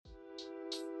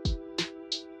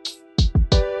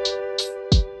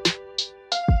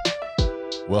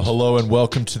Well, hello and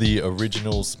welcome to the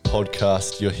Originals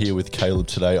podcast. You're here with Caleb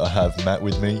today. I have Matt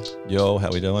with me. Yo, how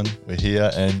we doing? We're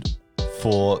here, and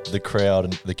for the crowd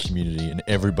and the community and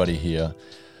everybody here,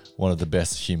 one of the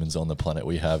best humans on the planet,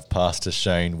 we have Pastor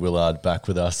Shane Willard back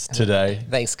with us today.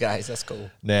 Thanks, guys. That's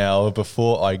cool. Now,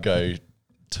 before I go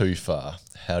too far,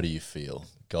 how do you feel?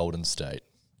 Golden State.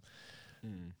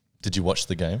 Did you watch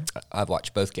the game? I've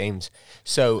watched both games.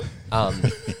 So,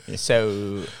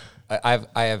 I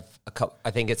have a couple.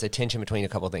 I think it's a tension between a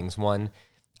couple of things. One,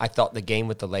 I thought the game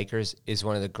with the Lakers is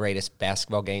one of the greatest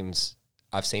basketball games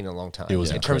I've seen in a long time. It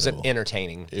was in terms of incredible.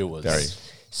 entertaining. It was. Very.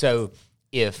 So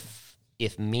if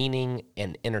meaning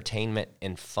and entertainment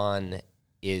and fun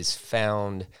is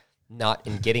found not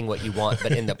in getting what you want,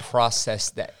 but in the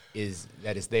process that is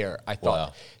there, I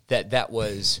thought that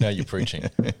was. Now you're preaching.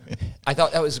 I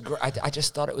thought that was great. I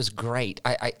just thought it was great.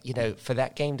 I for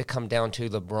that game to come down to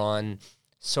LeBron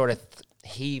sort of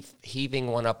heaving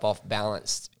one up off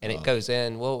balance and it goes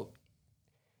in, well,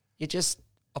 you just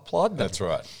applaud them. That's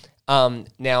right.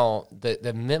 Now,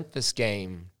 the Memphis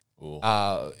game,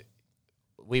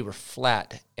 we were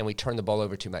flat and we turned the ball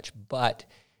over too much. But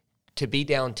to be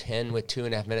down 10 with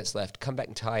 2.5 minutes left, come back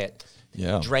and tie it.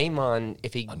 Yeah.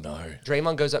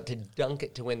 Draymond goes up to dunk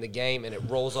it to win the game, and it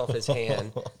rolls off his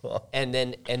hand, and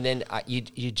then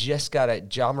you just gotta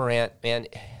Ja Morant, man.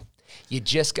 You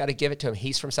just got to give it to him.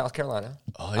 He's from South Carolina.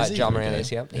 Oh, is he? Ja Morant Okay.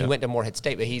 is, yeah. He went to Morehead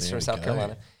State, but he's from South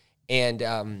Carolina,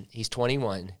 and he's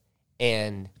 21,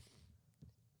 and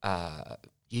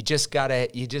you just gotta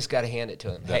hand it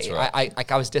to him. That's hey,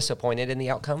 right. I was disappointed in the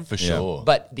outcome For sure.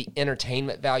 but the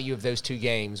entertainment value of those two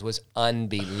games was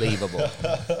unbelievable.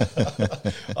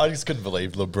 I just couldn't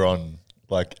believe LeBron,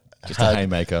 Just a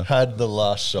haymaker. had the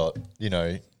last shot. You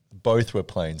know, both were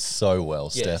playing so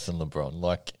well, Yes. Steph and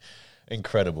LeBron,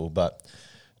 incredible. But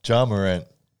Ja Morant,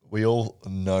 we all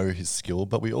know his skill,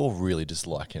 but we all really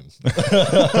dislike him.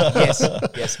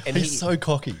 yes, and He's so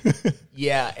cocky.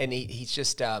 yeah, and he's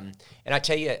just and I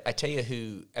tell you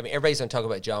who. I mean, everybody's gonna talk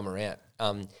about Ja Morant,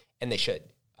 and they should.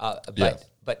 But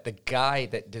the guy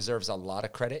that deserves a lot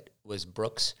of credit was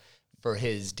Brooks for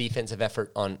his defensive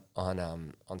effort on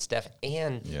Steph,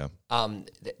 and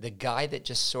the guy that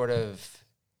just sort of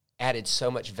added so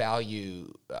much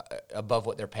value above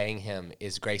what they're paying him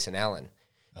is Grayson Allen,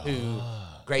 who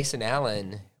Grayson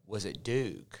Allen was at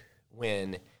Duke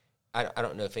when I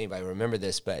don't know if anybody remember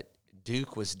this, but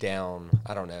Duke was down,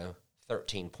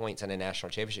 13 points in a national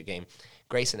championship game.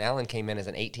 Grayson Allen came in as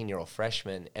an 18-year-old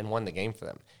freshman and won the game for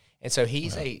them. And so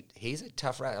he's a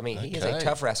tough rascal. I mean, he is a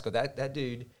tough rascal. That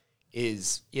dude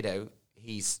is,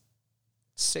 he's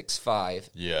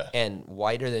 6'5", and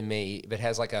wider than me, but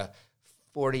has like a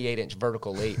 48-inch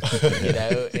vertical leap. And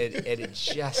it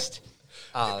just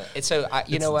and so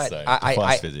you know what,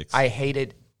 I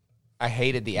hated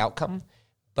the outcome,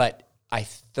 but I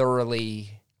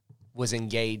thoroughly was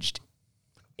engaged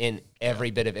in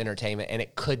every bit of entertainment, and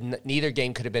neither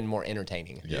game could have been more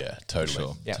entertaining. Yeah, totally.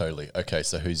 Sure. Yeah. Totally. Okay,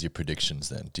 so who's your predictions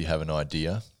then? Do you have an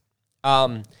idea?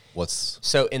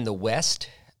 So in the West,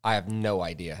 I have no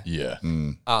idea. Yeah.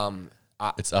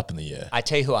 It's up in the air. I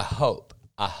tell you who I hope.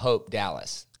 I hope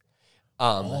Dallas.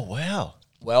 Oh, wow.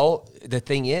 Well, the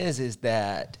thing is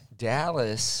that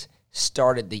Dallas's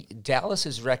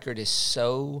record is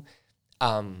so,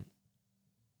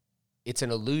 it's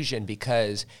an illusion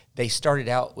because they started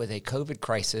out with a COVID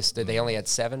crisis that they only had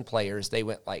 7 players. They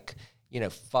went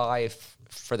 5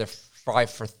 for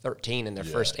 13 in their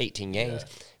first 18 games.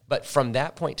 Yeah. But from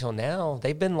that point till now,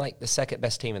 they've been like the second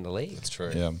best team in the league. That's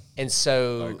true. Yeah. And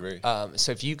so, I agree.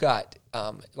 So if you got,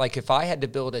 if I had to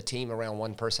build a team around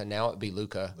one person now, it would be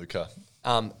Luka.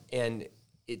 And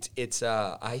it's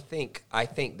I think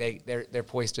they're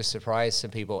poised to surprise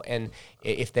some people. And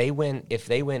if they win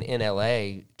in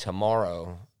LA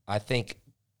tomorrow, I think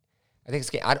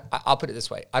it's. I'll put it this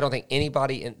way: I don't think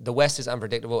anybody in the West is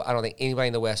unpredictable. I don't think anybody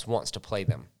in the West wants to play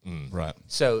them. Right.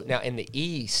 So now in the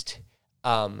East,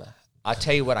 I'll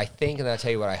tell you what I think, and then I'll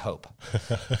tell you what I hope.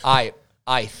 I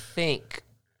think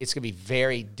it's going to be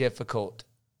very difficult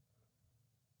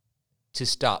to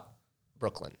stop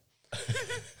Brooklyn.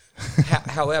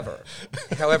 However,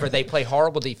 they play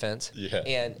horrible defense,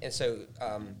 and so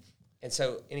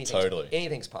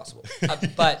anything's possible.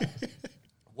 But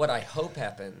what I hope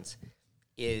happens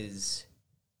is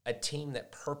a team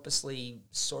that purposely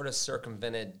sort of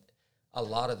circumvented a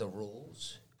lot of the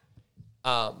rules.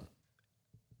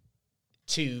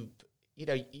 You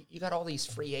got all these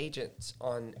free agents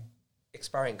on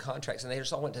expiring contracts, and they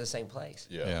just all went to the same place.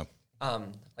 Yeah.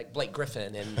 Like Blake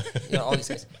Griffin and all these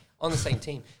guys on the same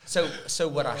team. So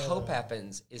what I hope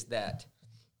happens is that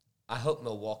I hope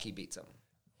Milwaukee beats them.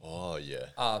 Oh, yeah.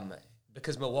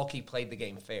 Because Milwaukee played the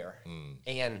game fair,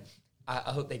 and I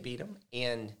hope they beat them.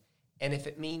 And if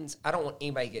it means I don't want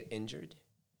anybody to get injured,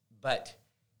 but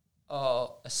a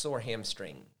sore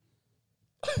hamstring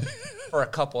for a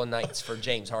couple of nights for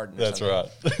James Harden. That's right.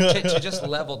 to just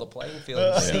level the playing field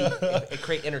and see it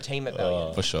create entertainment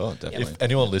value. For sure, definitely. If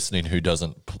anyone listening who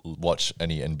doesn't watch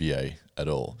any NBA at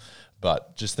all,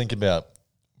 but just think about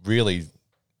really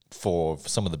for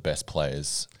some of the best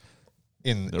players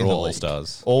in They're the all league.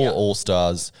 all-stars. All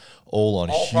stars, all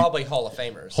on All probably Hall of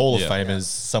Famers. Hall of Yeah. Famers,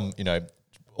 some,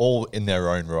 all in their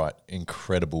own right,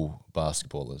 incredible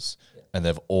basketballers. And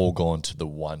they've all gone to the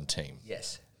one team.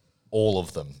 Yes. All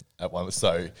of them at once.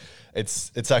 So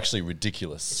it's actually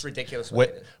ridiculous. It's ridiculous what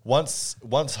they did.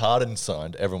 Once Harden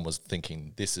signed, everyone was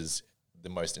thinking this is the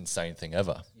most insane thing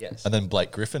ever. Yes. And then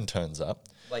Blake Griffin turns up.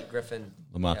 Like Griffin.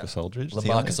 LaMarcus Aldridge. is he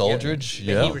LaMarcus on it? Aldridge,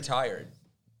 But yeah. he retired.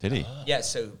 Did he? Yeah,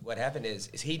 so what happened is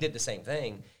he did the same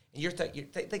thing.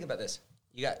 And think about this.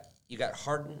 You got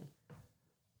Harden,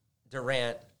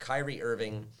 Durant, Kyrie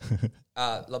Irving,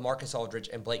 LaMarcus Aldridge,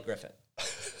 and Blake Griffin.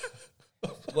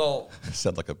 Well,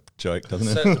 Sounds like a joke,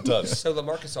 doesn't it? so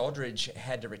LaMarcus Aldridge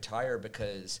had to retire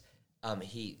because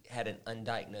he had an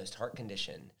undiagnosed heart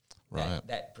condition Right.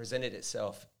 that presented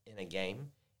itself in a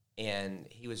game, and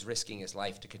he was risking his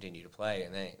life to continue to play,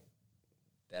 and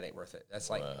that ain't worth it. That's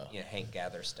like Hank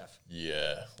Gather stuff.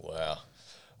 Yeah, wow.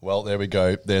 Well, there we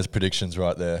go. There's predictions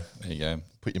right there. There you go.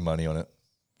 Put your money on it.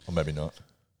 Or maybe not.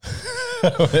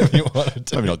 Whatever you want to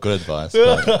do. Maybe not good advice,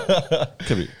 but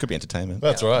could be entertainment.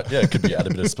 That's right. Yeah, it could be add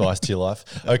a bit of spice to your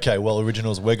life. Okay, well,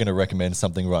 Originals, we're going to recommend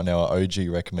something right now, our OG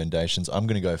recommendations. I'm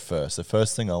going to go first. The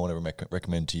first thing I want to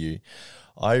recommend to you,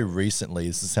 I recently,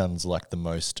 this sounds like the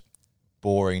most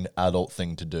boring adult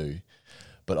thing to do,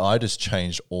 but I just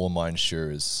changed all my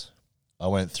insurers. I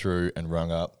went through and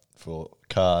rung up for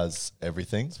cars,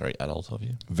 everything. It's very adult of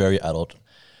you. Very adult.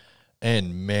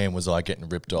 And man, was I getting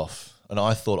ripped off. And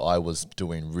I thought I was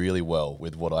doing really well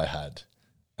with what I had.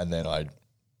 And then I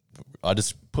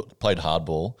just played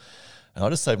hardball, and I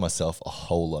just saved myself a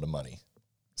whole lot of money.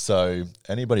 So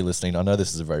anybody listening, I know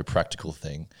this is a very practical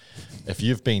thing. If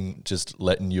you've been just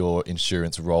letting your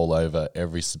insurance roll over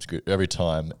every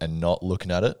time and not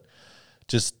looking at it,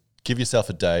 just give yourself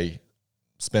a day,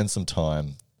 spend some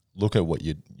time, look at what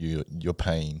you're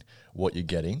paying, what you're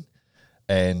getting,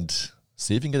 and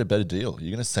see if you can get a better deal.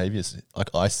 You're going to save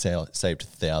I saved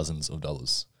thousands of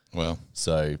dollars. Well,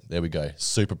 So there we go.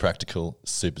 Super practical,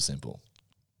 super simple.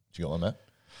 Do you got one, Matt?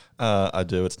 I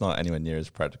do. It's not anywhere near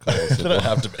as practical. As They don't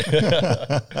have to be.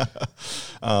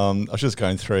 I was just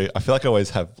going through. I feel like I always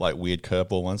have like weird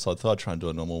curveball ones, so I thought I'd try and do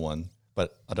a normal one,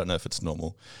 but I don't know if it's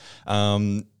normal.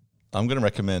 I'm going to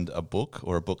recommend a book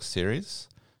or a book series.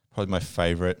 Probably my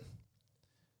favorite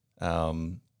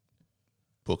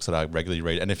books that I regularly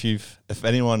read. And if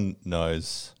anyone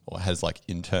knows or has like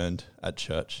interned at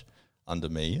church under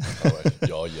me,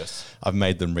 Oh, yes. I've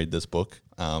made them read this book.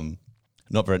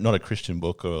 Not a Christian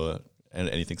book or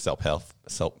anything self-help.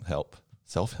 There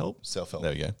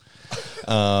we go.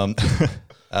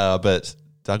 But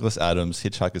Douglas Adams'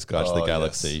 Hitchhiker's Guide to the Oh,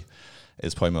 Galaxy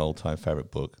is probably my all-time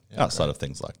favorite book, outside of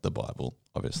things like the Bible,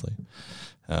 obviously.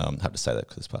 I have to say that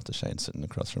because Pastor Shane's sitting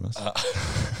across from us.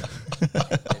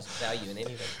 There's value in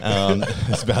anything.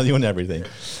 There's value in everything.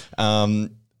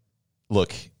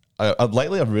 Look,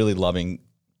 lately I'm really loving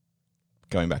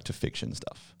going back to fiction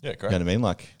stuff. Yeah, great. You know what I mean?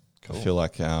 Like, I feel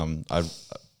like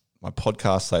my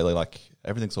podcasts lately, like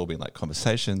everything's all been like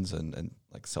conversations and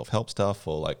like self-help stuff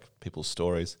or like people's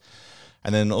stories.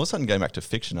 And then all of a sudden going back to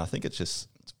fiction, I think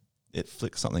it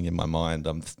flicks something in my mind.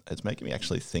 It's making me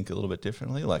actually think a little bit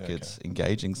differently. Like it's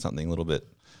engaging something a little bit,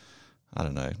 I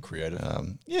don't know. Creative.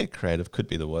 Creative could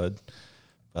be the word.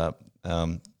 But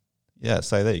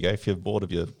so there you go. If you're bored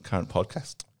of your current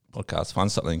podcast,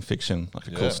 find something fiction, like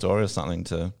a cool story or something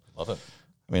to... Love it.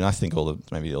 I mean, I think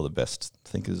maybe all the best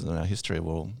thinkers in our history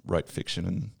all wrote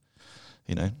fiction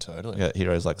and, Totally. yeah,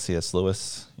 heroes like C.S.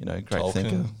 Lewis, great Tolkien.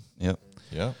 thinker. Yep.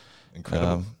 Yeah.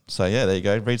 Incredible. There you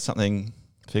go. Read something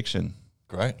fiction.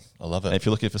 Great. I love And it. if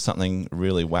you're looking for something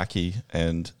really wacky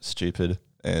and stupid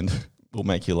and will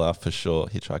make you laugh for sure,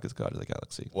 Hitchhiker's Guide to the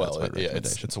Galaxy. Well, That's my it's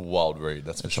recommendation. a wild read.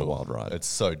 That's for It's a sure. wild ride. It's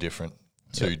so different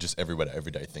to just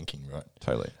everyday thinking, right?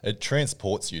 Totally. It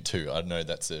transports you too. I know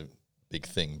that's a big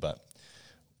thing, but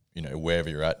wherever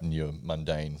you're at in your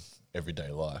mundane everyday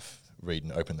life, read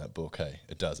and open that book. Hey,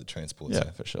 it does. It transports Yeah,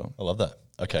 you. for sure. I love that.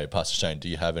 Okay, Pastor Shane, do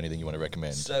you have anything you want to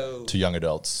recommend to young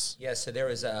adults? Yeah, so there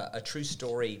was a true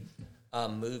story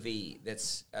movie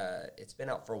that's it's been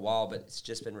out for a while, but it's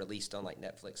just been released on like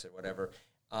Netflix or whatever,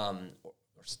 or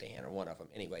Stan or one of them.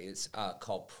 Anyway, it's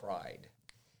called Pride,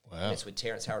 Wow. And it's with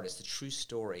Terrence Howard. It's the true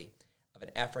story of an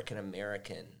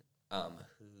African-American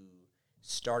who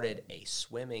started a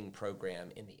swimming program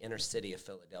in the inner city of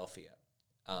Philadelphia.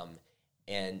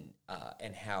 And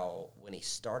how when he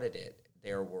started it,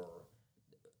 there were,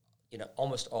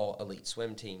 almost all elite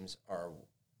swim teams are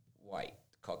white,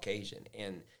 Caucasian,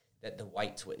 and that the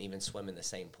whites wouldn't even swim in the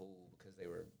same pool because they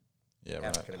were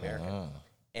African-American.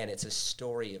 And it's a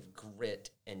story of grit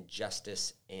and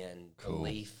justice and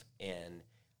belief and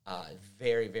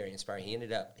very, very inspiring. He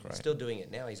ended up, he's still doing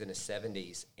it now. He's in his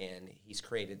 70s, and he's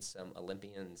created some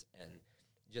Olympians, and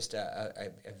just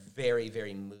a very,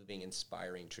 very moving,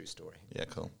 inspiring true story. Yeah,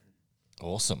 cool.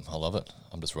 Awesome. I love it.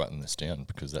 I'm just writing this down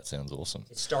because that sounds awesome.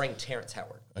 It's starring Terrence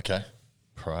Howard. Okay.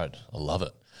 Pride. I love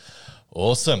it.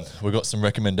 Awesome. We've got some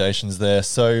recommendations there.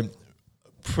 So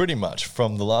pretty much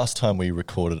from the last time we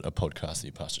recorded a podcast with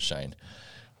you, Pastor Shane,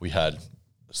 we had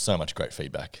so much great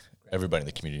feedback. Everybody in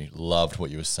the community loved what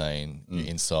you were saying, your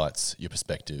insights, your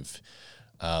perspective.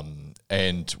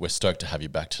 And we're stoked to have you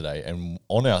back today. And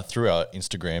through our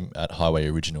Instagram at Highway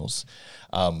Originals,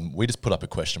 we just put up a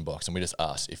question box and we just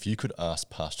asked, if you could ask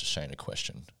Pastor Shane a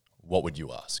question, what would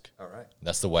you ask? All right.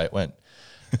 That's the way it went.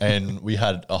 And we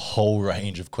had a whole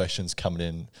range of questions coming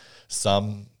in,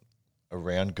 some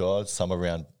around God, some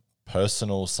around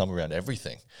personal, some around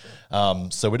everything.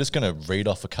 So we're just going to read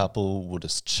off a couple. We'll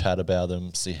just chat about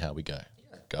them, see how we go.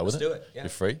 Yeah, go with it. Let's do it. Yeah. You're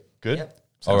free? Good? Yep.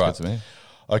 All Sounds right. good to me.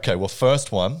 Okay, well,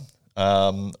 first one,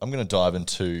 I'm going to dive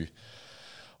into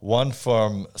one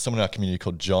from someone in our community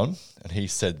called John, and he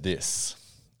said this.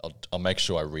 I'll make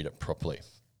sure I read it properly.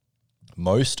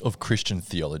 Most of Christian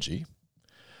theology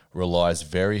relies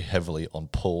very heavily on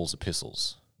Paul's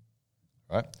epistles,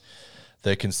 right?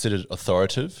 They're considered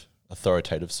authoritative,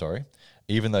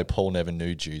 even though Paul never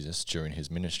knew Jesus during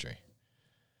his ministry.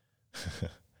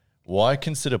 Why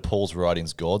consider Paul's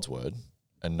writings God's word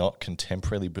and not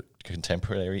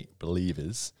contemporary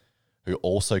believers who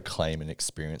also claim an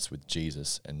experience with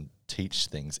Jesus and teach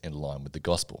things in line with the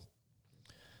gospel?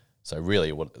 So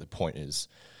really what the point is,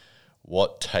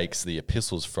 what takes the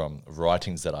epistles from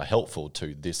writings that are helpful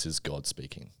to this is God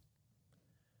speaking,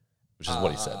 which is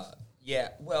what he said. Yeah,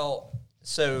 well,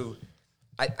 so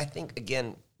I think,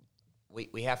 again,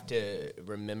 we have to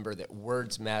remember that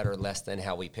words matter less than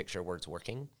how we picture words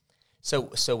working.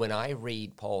 So when I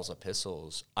read Paul's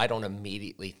epistles, I don't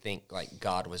immediately think like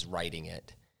God was writing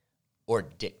it or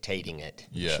dictating it.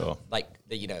 Yeah. Sure. Like,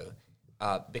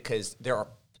 because there are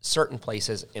certain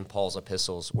places in Paul's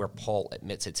epistles where Paul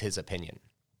admits it's his opinion.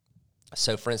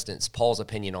 So, for instance, Paul's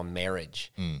opinion on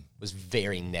marriage was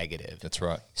very negative. That's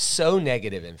right. So So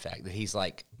negative, in fact, that he's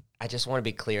like, I just want to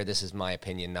be clear, this is my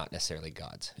opinion, not necessarily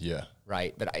God's. Yeah.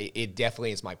 Right? But it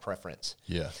definitely is my preference.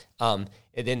 Yeah. And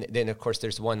then, of course,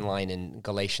 there's one line in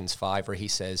Galatians 5 where he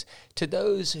says, to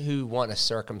those who want to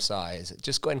circumcise,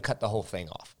 just go ahead and cut the whole thing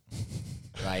off.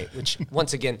 Right? Which,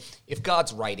 once again, if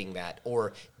God's writing that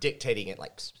or dictating it,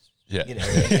 like, Yeah.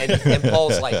 and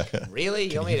Paul's like, really?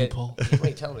 You want me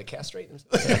to tell him to castrate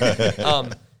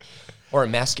himself? Or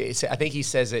emasculate. I think he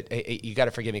says it. You got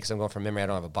to forgive me because I'm going from memory. I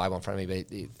don't have a Bible in front of me.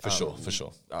 But For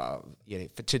sure.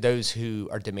 To those who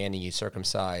are demanding you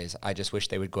circumcise, I just wish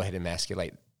they would go ahead and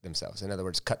emasculate themselves. In other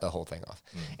words, cut the whole thing off.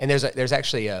 And there's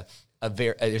actually a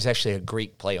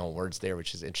Greek play on words there,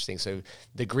 which is interesting. So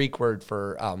the Greek word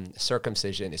for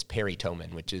circumcision is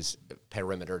peritomen, which is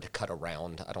perimeter, to cut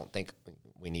around. I don't think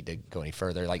we need to go any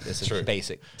further. Like, this is True.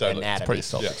 basic Totally. anatomy. It's pretty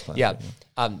self-explanatory.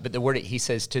 Yeah. But the word, he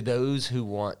says, to those who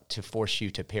want to force you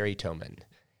to peritomen,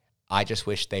 I just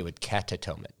wish they would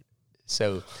catatomen.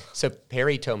 So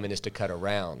peritomen is to cut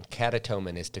around.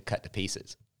 Catatomen is to cut to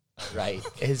pieces, right?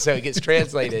 And so it gets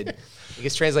translated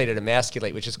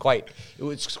emasculate, which is quite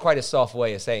a soft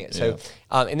way of saying it. So,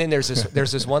 and then there's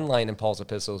this one line in Paul's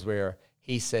epistles where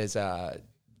he says, I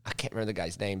can't remember the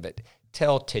guy's name, but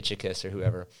tell Tychicus or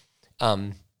whoever,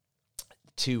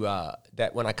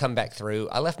 that when I come back through,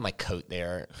 I left my coat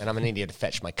there, and I'm going to need to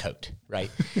fetch my coat,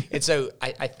 right? And so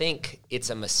I think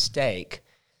it's a mistake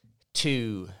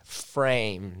to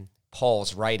frame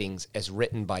Paul's writings as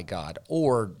written by God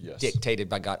or dictated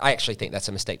by God. I actually think that's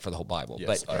a mistake for the whole Bible.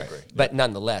 Yes, I agree. But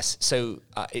nonetheless, so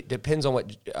it depends on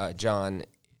what John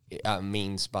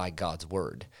means by God's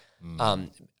word,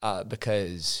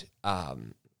 because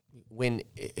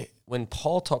when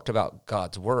Paul talked about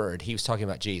God's word, he was talking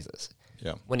about Jesus.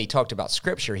 Yeah. When he talked about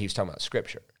Scripture, he was talking about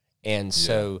Scripture. And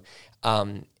so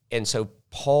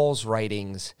Paul's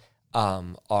writings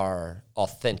are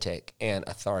authentic and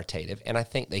authoritative, and I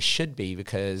think they should be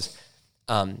because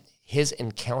his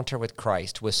encounter with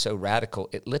Christ was so radical,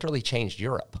 it literally changed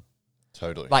Europe.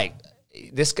 Totally. Like,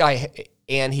 this guy,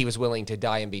 and he was willing to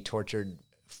die and be tortured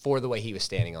for the way he was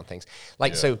standing on things.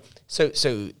 Like so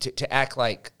to act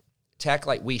like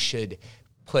we should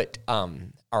put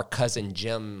our cousin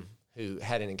Jim, who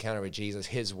had an encounter with Jesus,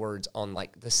 his words on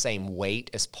like the same weight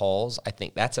as Paul's, I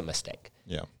think that's a mistake.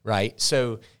 Yeah. Right.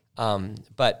 So,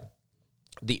 but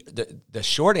the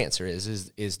short answer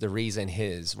is the reason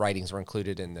his writings were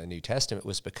included in the New Testament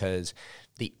was because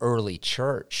the early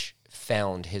church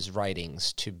found his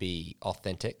writings to be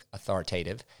authentic,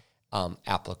 authoritative,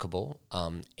 applicable,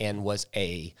 and was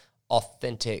a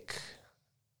authentic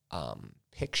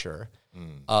picture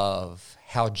of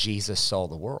how Jesus saw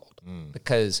the world.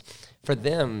 Because for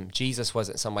them, Jesus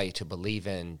wasn't somebody to believe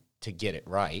in to get it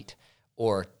right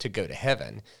or to go to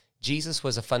heaven. Jesus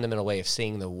was a fundamental way of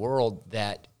seeing the world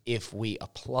that, if we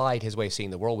applied his way of seeing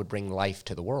the world, would bring life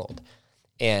to the world.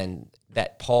 And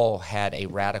that Paul had a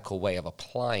radical way of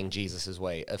applying Jesus'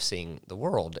 way of seeing the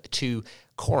world to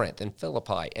Corinth and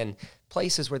Philippi and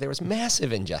places where there was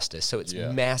massive injustice. So it's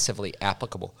massively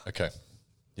applicable. Okay.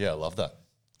 Yeah, I love that.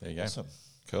 There you go. Awesome.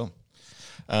 Cool.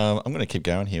 I'm going to keep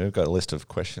going here. We've got a list of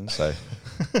questions. So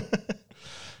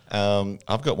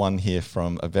I've got one here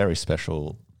from a very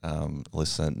special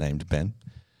listener named Ben.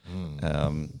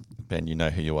 Ben, you know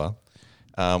who you are.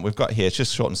 We've got here, it's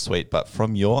just short and sweet, but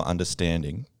from your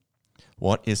understanding,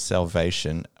 what is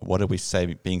salvation? What are we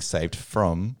being saved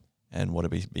from? And what are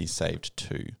we being saved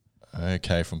to?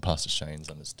 Okay, from Pastor Shane's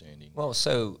understanding. Well,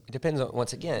 so it depends on,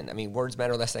 once again, I mean, words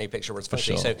matter less than you picture words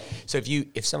function. sure. So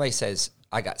if somebody says,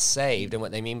 I got saved, and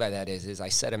what they mean by that is I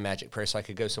said a magic prayer so I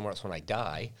could go somewhere else when I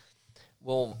die,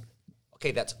 well,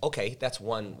 that's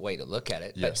one way to look at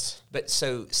it. Yes. But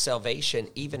so salvation,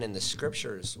 even in the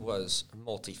scriptures, was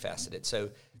multifaceted.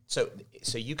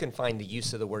 So you can find the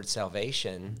use of the word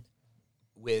salvation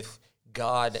with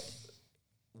God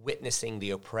witnessing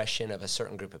the oppression of a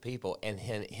certain group of people and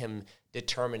him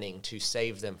determining to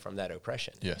save them from that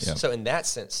oppression. Yes. Yeah. So in that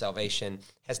sense, salvation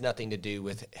has nothing to do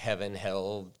with heaven,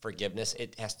 hell, forgiveness.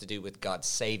 It has to do with God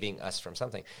saving us from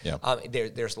something. Yeah.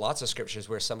 There's lots of scriptures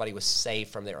where somebody was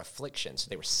saved from their afflictions.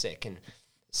 They were sick, and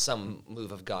some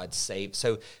move of God saved.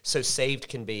 So saved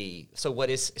can be. So what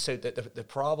is? So the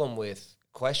problem with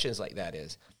questions like that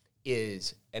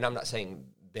is, and I'm not saying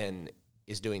Ben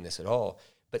is doing this at all,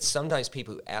 but sometimes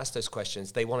people who ask those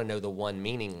questions, they want to know the one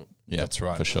meaning. Yeah, That's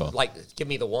right. For sure. Like, give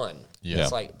me the one. Yeah.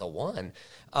 It's like, the one.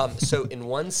 So in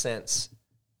one sense,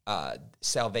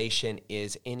 salvation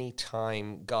is any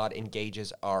time God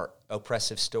engages our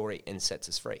oppressive story and sets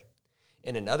us free.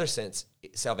 In another sense,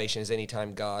 salvation is any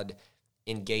time God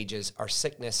engages our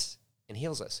sickness and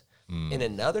heals us. In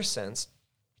another sense,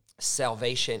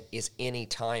 salvation is any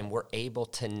time we're able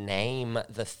to name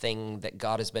the thing that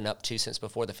God has been up to since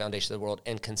before the foundation of the world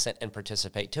and consent and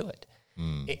participate to it.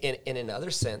 In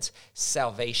another sense,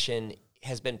 salvation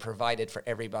has been provided for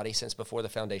everybody since before the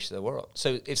foundation of the world.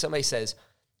 So if somebody says,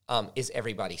 is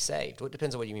everybody saved? Well, it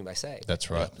depends on what you mean by saved. That's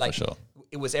right. Like, for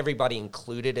sure. Was everybody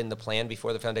included in the plan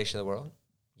before the foundation of the world?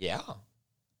 Yeah.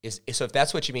 So if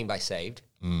that's what you mean by saved,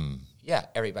 yeah,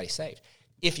 everybody's saved.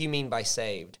 If you mean by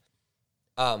saved,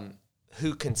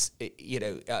 who can,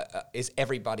 is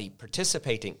everybody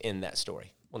participating in that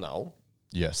story? Well, no.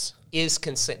 Yes. Is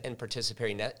consent and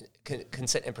participation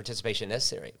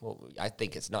necessary? Well, I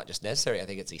think it's not just necessary. I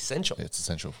think it's essential. It's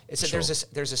essential.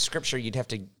 There's a scripture. You'd have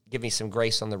to give me some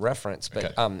grace on the reference,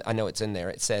 but Okay. I know it's in there.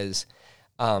 It says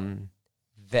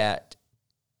that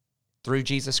through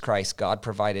Jesus Christ, God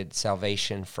provided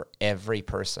salvation for every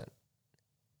person,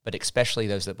 but especially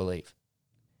those that believe.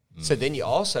 So then you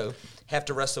also have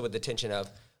to wrestle with the tension of,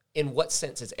 in what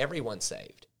sense is everyone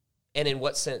saved? And in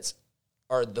what sense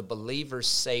are the believers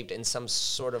saved in some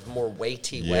sort of more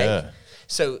weighty way?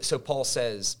 So Paul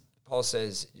says,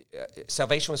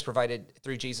 salvation was provided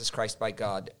through Jesus Christ by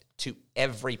God to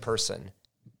every person,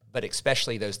 but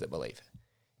especially those that believe.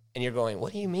 And you're going,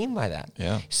 what do you mean by that?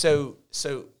 Yeah. So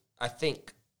I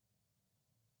think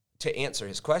to answer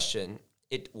his question,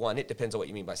 it depends on what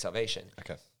you mean by salvation.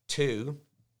 Okay. 2,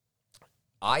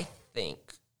 I think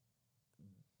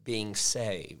being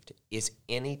saved is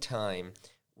any time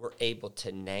we're able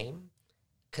to name,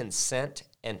 consent,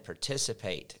 and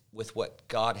participate with what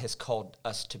God has called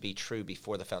us to be true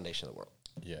before the foundation of the world.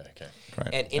 Yeah, okay.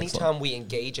 Great. And anytime we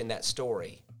engage in that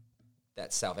story,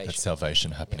 that's salvation. That's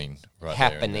salvation happening right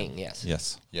Happening, there. yes.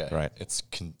 Yes. Yeah. Right. It's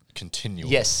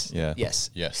continual. Yes. Yeah. Yes.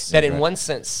 Yes. That in Right. one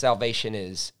sense, salvation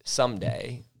is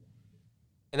someday.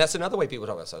 And that's another way people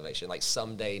talk about salvation, like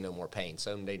someday no more pain,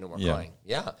 someday no more Yeah. crying.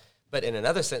 Yeah. But in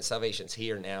another sense, salvation's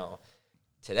here now,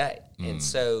 today. And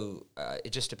so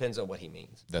it just depends on what he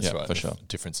means. That's Yeah, right. for the sure.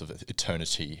 difference of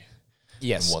eternity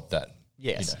Yes. and what that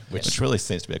Yes. Which really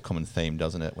seems to be a common theme,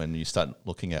 doesn't it? When you start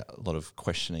looking at a lot of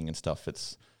questioning and stuff,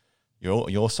 you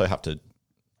also have to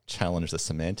challenge the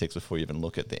semantics before you even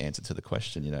look at the answer to the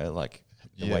question. Like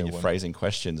the way you're phrasing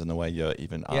questions and the way you're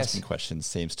even asking questions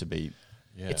seems to be.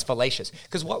 Yeah. It's fallacious.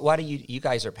 Because why do you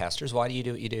guys are pastors? Why do you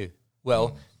do what you do?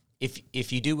 Well,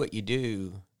 if you do what you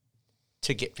do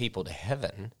to get people to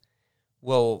heaven,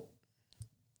 well,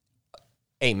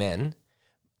 amen.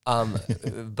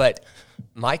 But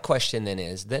my question then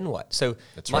is, then what? So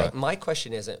my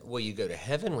question isn't, will you go to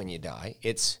heaven when you die?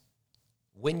 It's,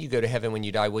 when you go to heaven when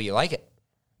you die, will you like it?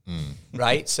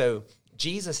 Right? So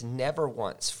Jesus never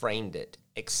once framed it,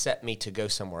 accept me to go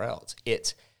somewhere else.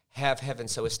 It's, have heaven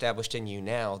so established in you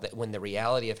now that when the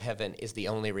reality of heaven is the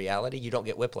only reality, you don't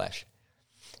get whiplash.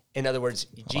 In other words,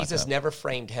 Jesus never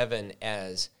framed heaven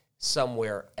as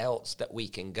somewhere else that we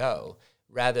can go.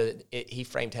 Rather, he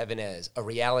framed heaven as a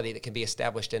reality that can be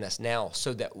established in us now,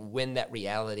 so that when that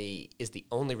reality is the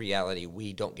only reality,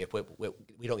 we don't get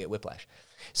whiplash.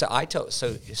 So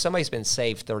if somebody's been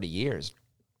saved 30 years,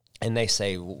 and they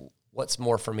say, what's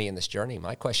more for me in this journey?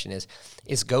 My question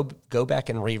is go back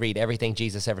and reread everything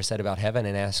Jesus ever said about heaven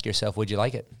and ask yourself, would you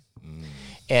like it?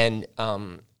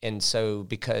 And so,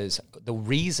 because the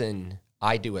reason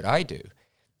I do what I do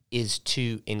is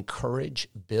to encourage,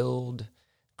 build,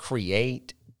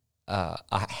 create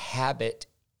a habit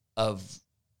of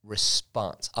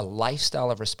response, a lifestyle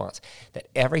of response, that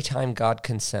every time God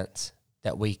consents,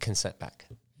 that we consent back.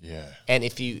 Yeah. And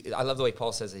I love the way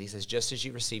Paul says it. He says, just as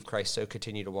you receive Christ, so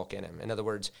continue to walk in him. In other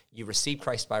words, you receive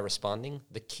Christ by responding.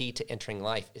 The key to entering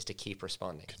life is to keep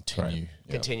responding. Continually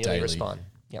daily respond.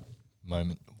 Yep.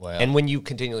 Moment. Wow. And when you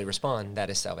continually respond, that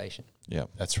is salvation. Yeah.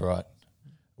 That's right.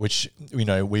 Which,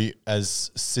 we, as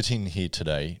sitting here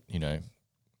today, in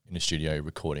a studio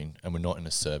recording, and we're not in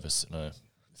a service, in a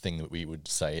thing that we would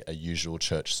say a usual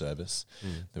church service,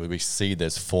 that we see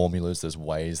there's formulas, there's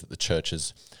ways that the church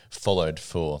has followed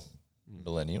for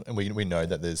millennia, and we know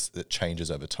that that changes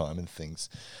over time and things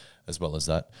as well as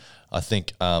that. I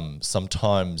think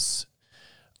sometimes,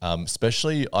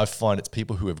 especially I find it's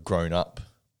people who have grown up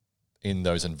in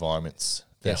those environments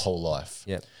their whole life,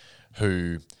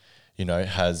 who,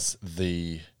 has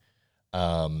the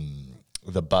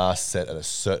bar set at a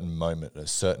certain moment, at a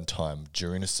certain time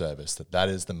during a service, that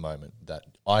is the moment that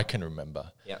I can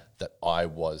remember that I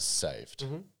was saved.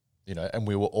 And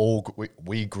we were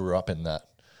we grew up in that.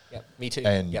 Yeah, me too.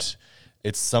 And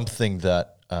it's something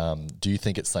that, do you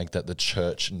think it's like that the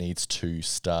church needs to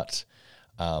start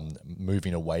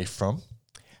moving away from?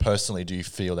 Personally, do you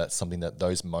feel that's something that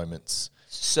those moments?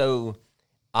 So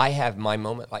I have my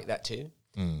moment like that too.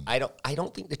 I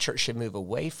don't think the church should move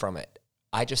away from it.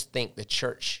 I just think the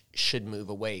church should move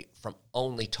away from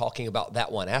only talking about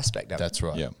that one aspect of it. That's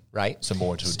right. Yeah. Right? So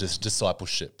more into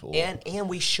discipleship. And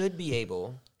we should be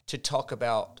able to talk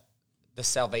about the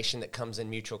salvation that comes in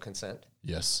mutual consent.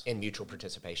 Yes. In mutual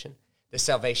participation. The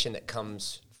salvation that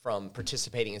comes from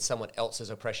participating in someone else's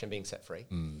oppression being set free.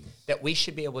 That we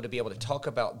should be able to talk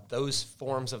about those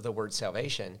forms of the word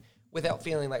salvation without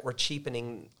feeling like we're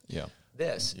cheapening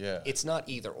this. Yeah. It's not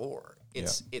either or.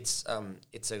 It's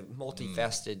a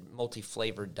multifaceted,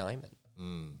 multi-flavored diamond.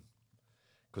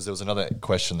 Because there was another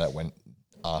question that went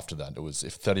after that. It was,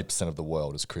 if 30% of the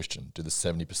world is Christian, do the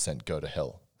 70% go to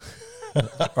hell?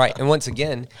 Right. And once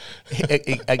again,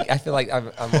 I feel like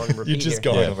I'm on repeat. You're just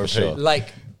here. going on repeat. Sure.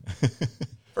 Like,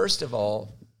 first of all,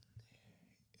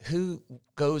 who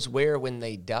goes where when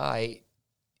they die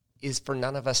is for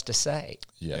none of us to say.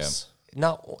 Yes.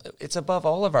 It's above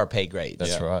all of our pay grades.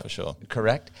 That's right. For sure.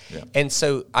 Correct? Yeah. And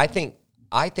so I think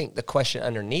the question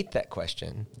underneath that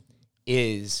question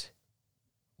is,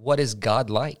 what is God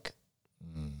like?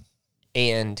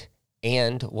 And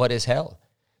what is hell?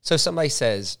 So somebody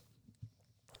says,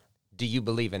 do you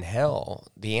believe in hell?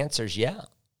 The answer is yeah.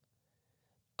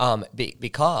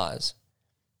 Because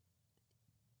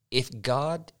if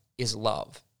God is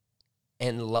love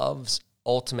and love's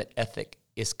ultimate ethic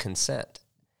is consent,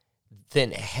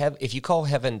 then if you call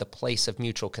heaven the place of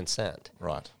mutual consent,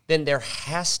 Right. then there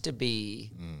has to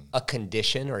be a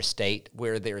condition or a state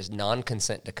where there is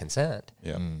non-consent to consent,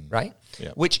 Yeah. right?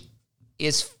 Yeah.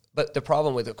 But the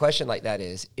problem with a question like that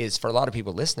is for a lot of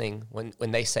people listening,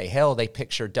 when they say hell, they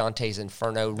picture Dante's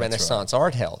Inferno, Renaissance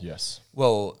art hell. Yes.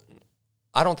 Well,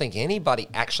 I don't think anybody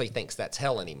actually thinks that's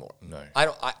hell anymore. No.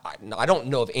 I don't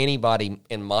know of anybody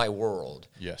in my world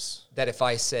Yes. that if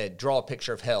I said draw a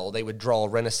picture of hell, they would draw a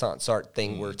Renaissance art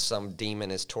thing where some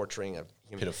demon is torturing a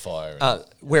human. Pit of fire.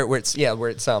 Where it's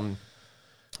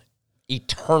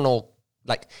eternal.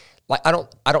 Like I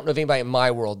don't know of anybody in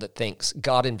my world that thinks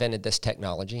God invented this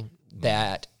technology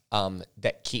that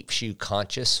that keeps you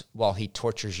conscious while he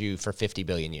tortures you for 50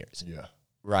 billion years. Yeah.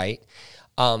 Right?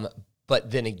 But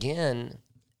then again,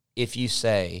 if you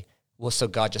say, well, so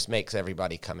God just makes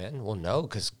everybody come in. Well, no,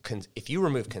 because if you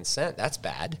remove consent, that's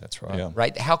bad. That's right. Yeah.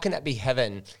 Right? How can that be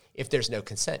heaven if there's no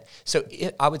consent? So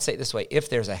I would say it this way, if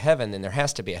there's a heaven, then there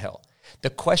has to be a hell. The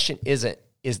question isn't,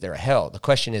 is there a hell? The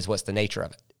question is, what's the nature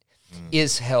of it?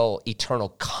 Is hell eternal,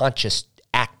 conscious,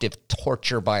 active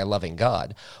torture by a loving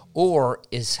God? Or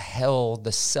is hell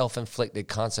the self-inflicted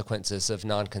consequences of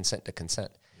non-consent to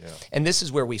consent? Yeah. And this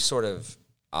is where we sort of,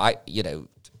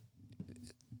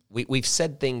 we've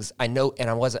said things, I know, and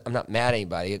I'm not mad at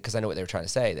anybody because I know what they were trying to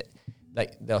say, that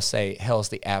like they'll say hell's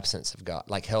the absence of God,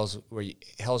 like hell's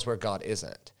where God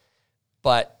isn't.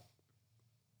 But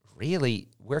really,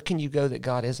 where can you go that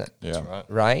God isn't? Yeah. That's right.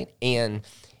 Right? And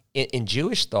in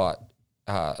Jewish thought,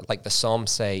 like the Psalms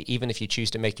say, even if you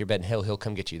choose to make your bed in hell, he'll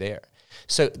come get you there.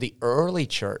 So the early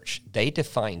church, they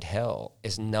defined hell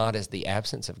as not as the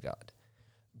absence of God,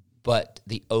 but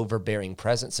the overbearing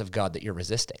presence of God that you're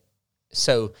resisting.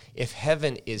 So if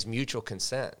heaven is mutual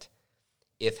consent,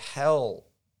 if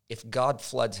God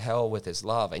floods hell with his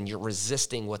love and you're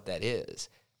resisting what that is,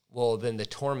 well, then the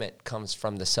torment comes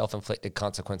from the self-inflicted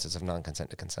consequences of non-consent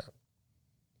to consent.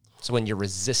 So when you're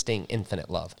resisting infinite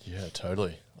love. Yeah,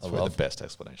 totally. That's probably the best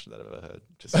explanation that I've ever heard.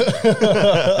 Just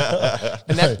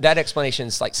And that explanation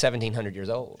is like 1,700 years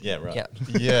old. Yeah, right. Yeah.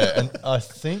 Yeah, and I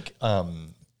think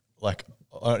like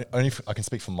I can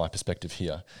speak from my perspective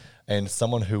here, and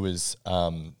someone who is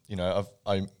I'm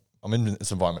in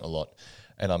this environment a lot,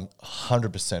 and I'm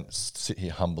 100% sit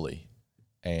here humbly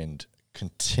and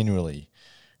continually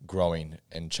growing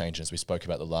and changing, as we spoke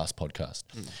about the last podcast.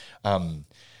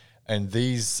 And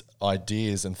these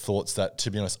ideas and thoughts that,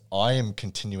 to be honest, I am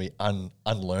continually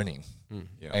unlearning.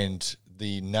 Yeah. And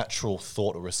the natural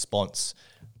thought or response,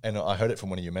 and I heard it from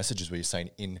one of your messages where you're saying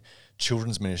in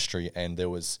children's ministry, and there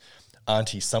was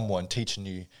someone teaching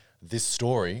you this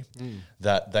story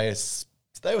that they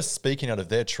were speaking out of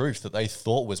their truth that they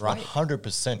thought was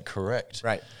 100% correct.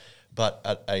 Right.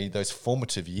 But at those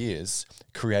formative years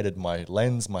created my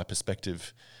lens, my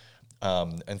perspective,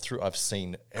 and through I've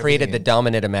seen Created the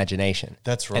dominant imagination.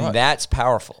 That's right. And that's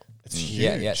powerful. It's huge.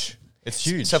 Yeah, yes. It's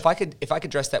huge. So if I could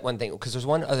address that one thing, because there's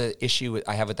one other issue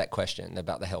I have with that question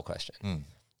about the hell question,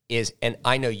 is, and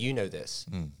I know you know this,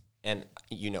 and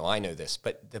I know this,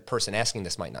 but the person asking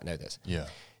this might not know this. Yeah.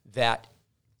 That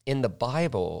in the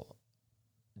Bible,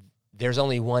 there's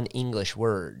only one English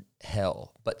word,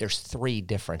 hell, but there's 3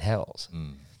 different hells.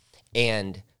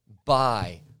 And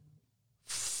by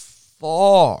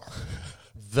far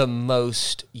the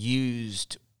most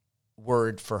used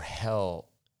word for hell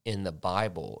in the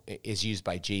Bible is used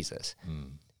by Jesus.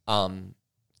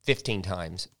 15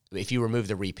 times. If you remove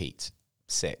the repeats,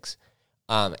 6.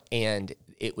 And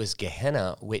it was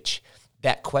Gehenna, which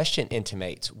that question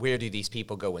intimates, where do these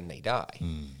people go when they die?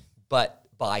 But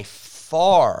by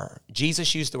far,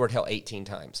 Jesus used the word hell 18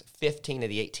 times. 15 of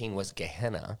the 18 was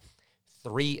Gehenna.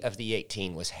 3 of the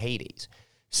 18 was Hades.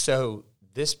 So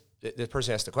the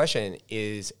person who asked the question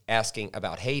is asking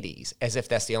about Hades as if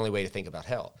that's the only way to think about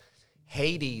hell.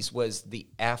 Hades was the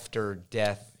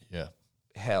after-death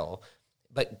hell.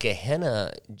 But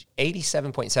Gehenna,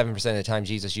 87.7% of the time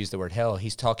Jesus used the word hell,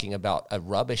 he's talking about a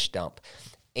rubbish dump.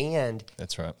 And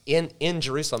That's right. in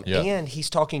Jerusalem, and he's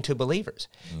talking to believers.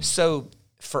 So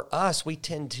for us, we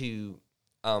tend to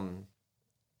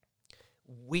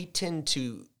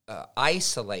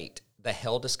isolate the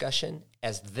hell discussion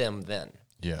as them then.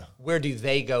 Yeah. Where do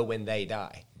they go when they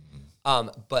die?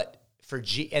 But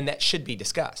and that should be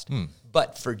discussed.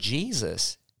 But for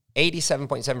Jesus,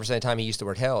 87.7% of the time he used the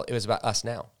word hell, it was about us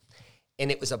now.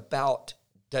 And it was about,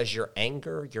 does your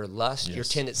anger, your lust, your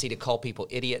tendency to call people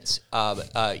idiots,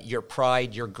 your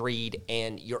pride, your greed,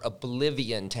 and your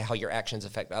oblivion to how your actions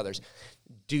affect others,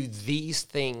 do these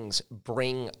things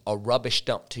bring a rubbish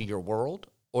dump to your world,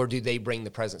 or do they bring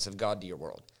the presence of God to your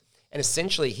world? And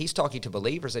essentially, he's talking to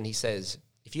believers, and he says,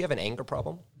 if you have an anger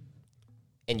problem,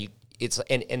 and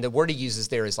the word he uses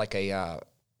there is like a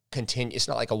it's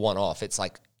not like a one-off. It's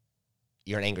like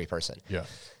you're an angry person. Yeah.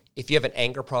 If you have an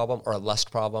anger problem or a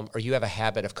lust problem, or you have a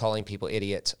habit of calling people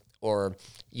idiots, or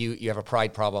you have a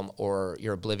pride problem, or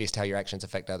you're oblivious to how your actions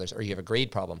affect others, or you have a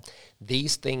greed problem,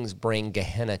 these things bring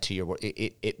Gehenna to your world.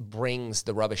 It brings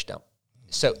the rubbish dump.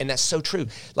 So, and that's so true.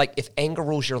 Like if anger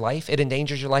rules your life, it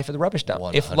endangers your life at the rubbish dump.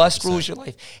 100%. If lust rules your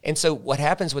life. And so what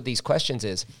happens with these questions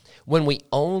is when we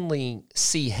only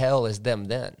see hell as them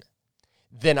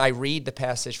then I read the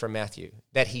passage from Matthew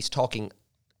that he's talking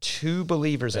to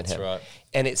believers in him. That's right.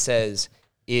 And it says,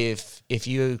 if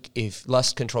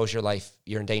lust controls your life,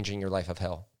 you're endangering your life of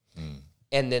hell.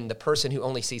 And then the person who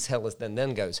only sees hell as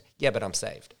then goes, yeah, but I'm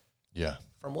saved. Yeah.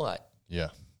 From what? Yeah.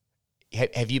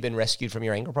 Have you been rescued from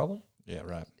your anger problem? Yeah,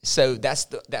 right. So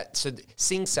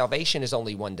seeing salvation is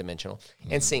only one dimensional,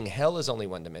 and seeing hell is only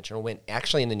one dimensional. When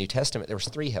actually in the New Testament there was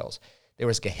 3 hells. There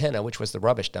was Gehenna, which was the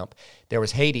rubbish dump. There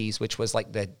was Hades, which was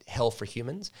like the hell for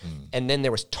humans, and then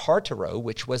there was Tartaro,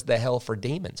 which was the hell for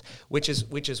demons. Which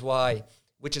is why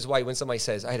when somebody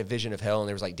says I had a vision of hell and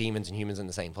there was like demons and humans in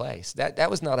the same place, that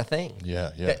was not a thing.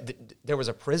 Yeah, yeah. There was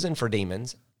a prison for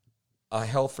demons, a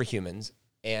hell for humans,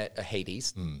 and a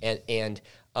Hades, and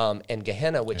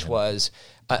Gehenna, which was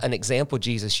an example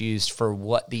Jesus used for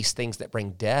what these things that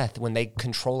bring death, when they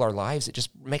control our lives, it just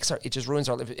ruins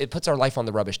our life. It puts our life on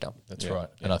the rubbish dump. That's right.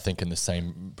 Yeah. And I think in the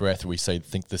same breath we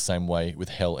think the same way with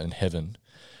hell and heaven,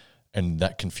 and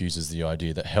that confuses the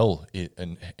idea that hell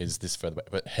is this further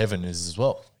back, but heaven is as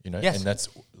well. Yes. And that's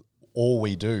all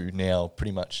we do now,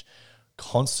 pretty much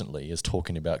constantly, is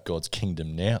talking about God's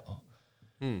kingdom now.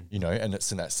 And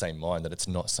it's in that same mind that it's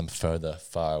not some further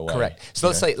far away. Correct. So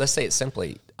let's say it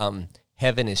simply.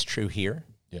 Heaven is true here.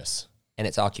 Yes. And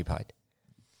it's occupied.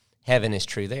 Heaven is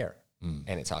true there,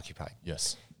 and it's occupied.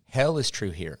 Yes. Hell is true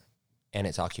here, and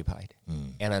it's occupied.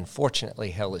 And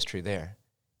unfortunately, hell is true there,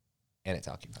 and it's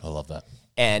occupied. I love that.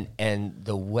 And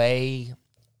the way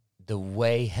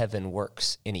heaven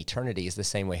works in eternity is the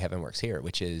same way heaven works here,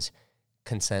 which is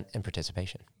consent and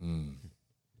participation.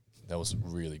 That was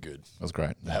really good. That was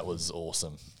great. That was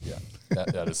awesome. Yeah.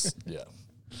 That is, yeah.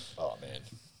 Oh, man.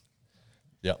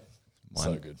 Yeah.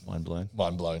 So good. Mind blown.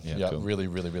 Mind blown. Yeah. Cool. Really,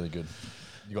 really, really good.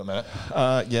 You got Matt?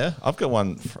 Yeah, I've got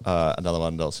one. Another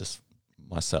one that was just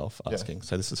myself asking. Yeah.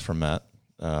 So this is from Matt.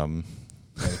 You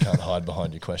can't hide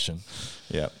behind your question.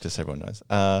 Yeah, just so everyone knows.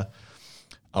 I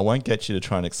won't get you to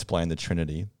try and explain the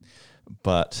Trinity,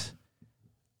 but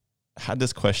I had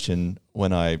this question: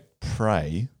 when I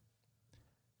pray,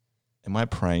 am I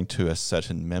praying to a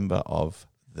certain member of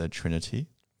the Trinity?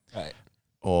 Right.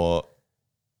 Or,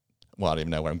 well, I don't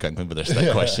even know where I'm going with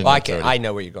that question. Well, I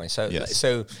know where you're going. So, yes.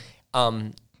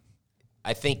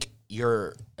 I think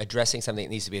you're addressing something that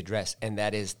needs to be addressed, and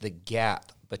that is the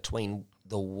gap between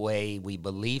the way we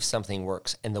believe something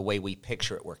works and the way we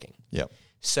picture it working. Yep.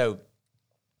 So,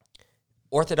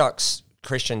 Orthodox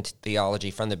Christian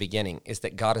theology from the beginning is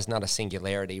that God is not a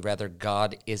singularity. Rather,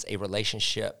 God is a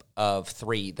relationship of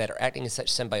 3 that are acting in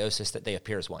such symbiosis that they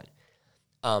appear as one.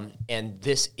 And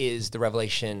this is the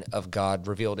revelation of God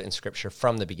revealed in Scripture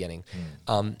from the beginning.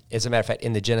 As a matter of fact,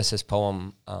 in the Genesis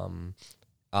poem,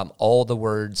 all the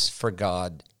words for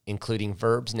God, including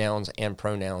verbs, nouns, and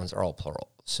pronouns, are all plural.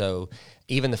 So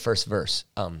even the first verse,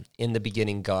 in the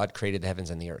beginning, God created the heavens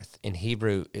and the earth. In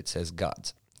Hebrew, it says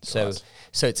gods. So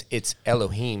it's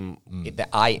Elohim. The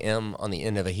I am on the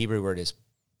end of a Hebrew word is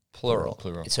plural.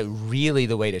 So really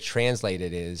the way to translate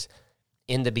it is,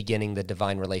 in the beginning, the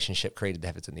divine relationship created the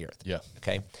heavens and the earth. Yeah.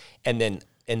 Okay. And then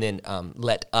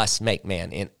let us make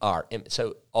man in our image.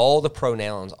 So all the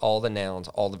pronouns, all the nouns,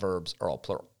 all the verbs are all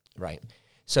plural, right?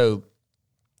 So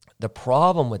the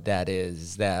problem with that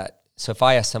is that, so if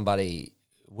I ask somebody,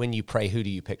 when you pray, who do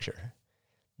you picture?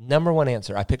 Number one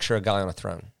answer, I picture a guy on a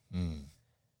throne.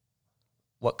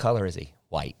 What color is he?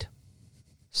 White.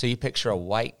 So you picture a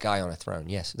white guy on a throne.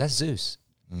 Yes, that's Zeus.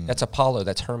 That's Apollo,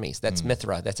 that's Hermes, that's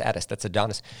Mithra, that's Attis, that's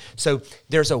Adonis. So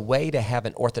there's a way to have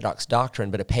an Orthodox doctrine,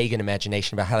 but a pagan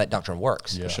imagination about how that doctrine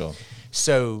works. Yeah. For sure.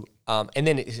 So, and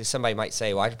then somebody might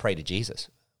say, well, I pray to Jesus.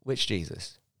 Which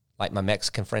Jesus? Like my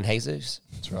Mexican friend Jesus?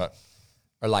 That's right.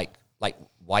 Or like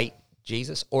white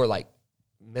Jesus? Or like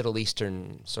Middle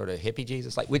Eastern sort of hippie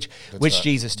Jesus? Like which right.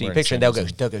 Jesus do you picture? And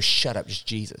they'll go, shut up, just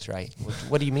Jesus, right?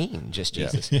 What do you mean, just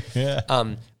Jesus?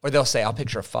 Yeah. Or they'll say, I'll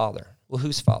picture a father. Well,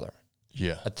 whose father?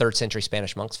 Yeah. A 3rd century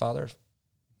Spanish monk's father?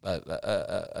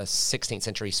 A 16th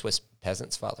century Swiss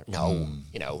peasant's father?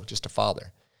 No, just a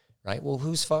father, right? Well,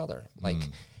 whose father? Like,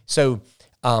 so,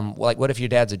 like, what if your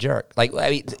dad's a jerk? Like, I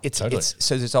mean, so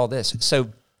there's all this. So,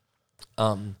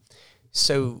 I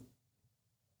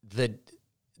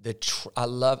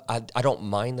don't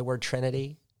mind the word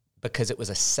Trinity because it was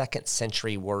a 2nd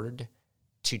century word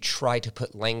to try to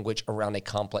put language around a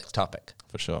complex topic.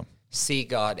 For sure. See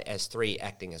God as 3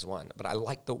 acting as 1. But I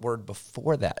like the word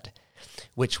before that,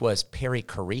 which was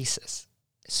perichoresis.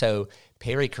 So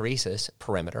perichoresis,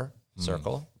 perimeter,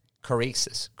 circle,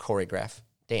 choresis, choreograph,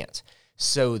 dance.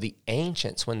 So the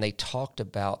ancients, when they talked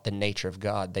about the nature of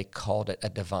God, they called it a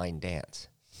divine dance.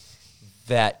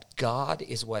 That God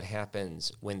is what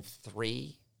happens when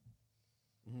 3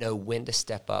 know when to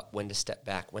step up, when to step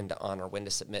back, when to honor, when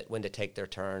to submit, when to take their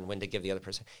turn, when to give the other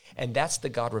person. And that's the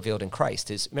God revealed in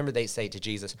Christ. Remember they say to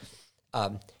Jesus,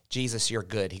 Jesus, you're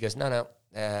good. He goes, no,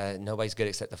 nobody's good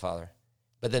except the Father.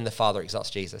 But then the Father exalts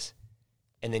Jesus.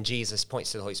 And then Jesus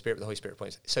points to the Holy Spirit, but the Holy Spirit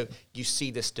points. So you see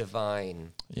this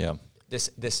divine, this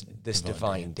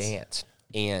divine dance.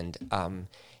 And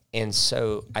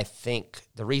so I think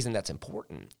the reason that's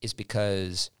important is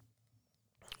because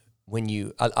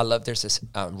when I love, there's this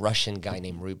Russian guy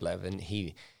named Rublev, and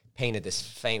he painted this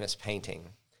famous painting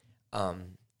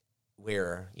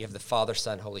where you have the Father,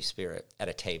 Son, Holy Spirit at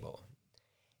a table.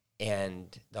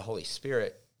 And the Holy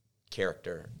Spirit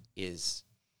character is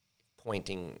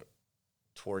pointing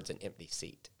towards an empty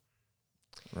seat.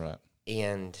 Right.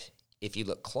 And if you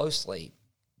look closely,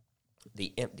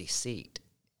 the empty seat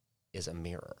is a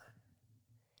mirror.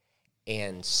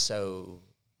 And so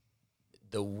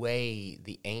the way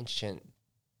the ancient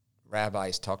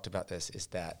rabbis talked about this is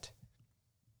that,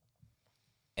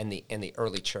 in the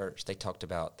early church, they talked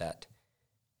about that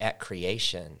at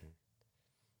creation,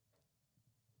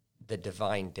 the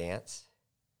divine dance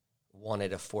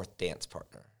wanted a fourth dance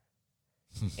partner.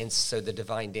 And so the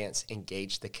divine dance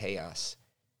engaged the chaos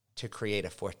to create a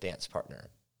fourth dance partner.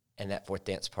 And that fourth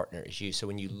dance partner is you. So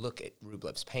when you look at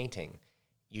Rublev's painting,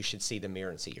 you should see the mirror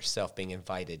and see yourself being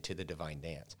invited to the divine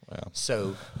dance. Wow.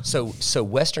 So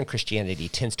Western Christianity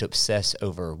tends to obsess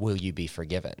over, will you be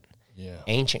forgiven? Yeah.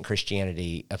 Ancient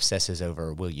Christianity obsesses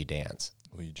over, will you dance?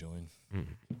 Will you join?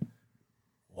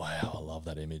 Wow, I love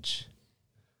that image.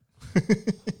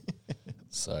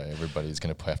 So everybody's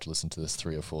going to have to listen to this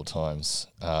 3 or 4 times.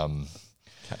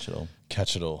 Catch it all.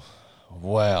 Catch it all.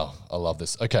 Wow, I love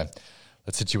this. Okay,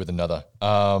 let's hit you with another.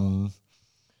 How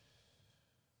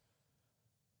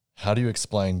do you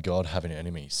explain God having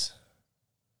enemies?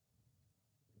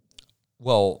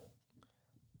 Well,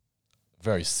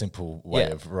 very simple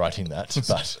way of writing that,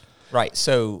 but right.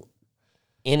 So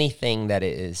anything that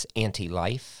is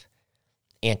anti-life,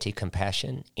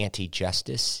 anti-compassion,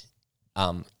 anti-justice,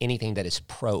 anything that is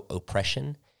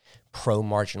pro-oppression,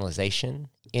 pro-marginalization,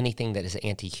 anything that is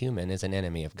anti-human is an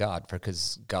enemy of God,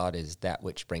 because God is that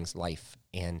which brings life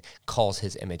and calls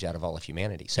his image out of all of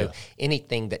humanity. So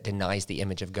anything that denies the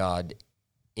image of God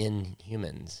in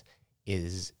humans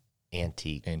is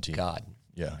anti-God.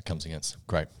 Yeah, it comes against.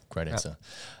 Great answer.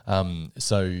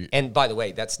 And by the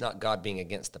way, that's not God being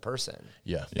against the person.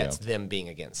 Yeah. That's them being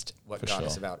against what God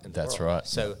is about in the That's world. right.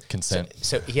 So consent.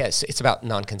 So yes, it's about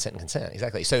non-consent and consent.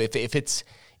 Exactly. So if it's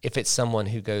someone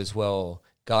who goes, well,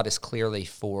 God is clearly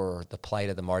for the plight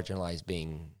of the marginalized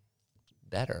being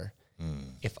better.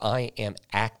 If I am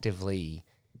actively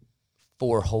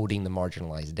for holding the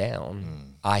marginalized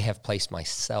down, I have placed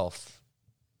myself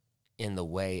in the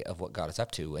way of what God is up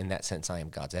to. In that sense, I am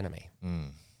God's enemy.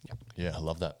 Yeah, I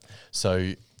love that.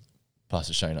 So,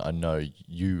 Pastor Shane, I know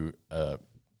you, to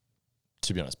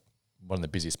be honest, one of the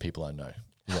busiest people I know.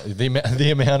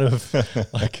 The amount of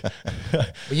like, well,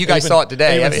 you guys saw it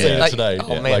today. I've seen it today.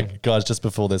 Oh, man. Like, guys, just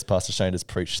before this, Pastor Shane has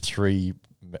preached 3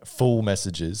 full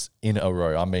messages in a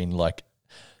row. I mean, like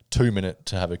 2 minutes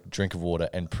to have a drink of water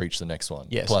and preach the next one.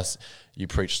 Yes. Plus, you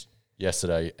preached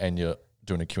yesterday and you're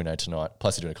doing a Q&A tonight.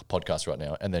 Plus, you're doing a podcast right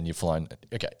now, and then you're flying.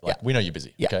 Okay, we know you're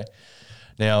busy. Yeah. Okay.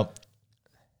 Now,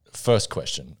 first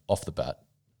question off the bat: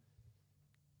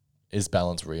 is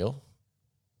balance real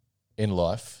in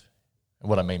life? And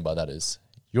what I mean by that is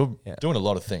you're doing a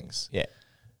lot of things. Yeah.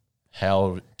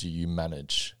 How do you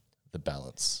manage the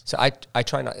balance? So I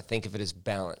try not to think of it as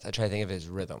balance. I try to think of it as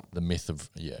rhythm. The myth of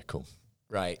cool.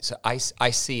 Right. So I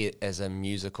see it as a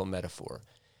musical metaphor,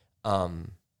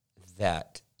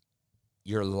 that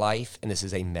your life, and this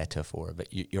is a metaphor, but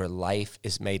your life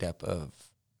is made up of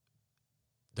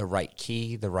the right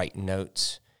key, the right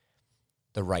notes,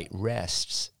 the right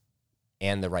rests,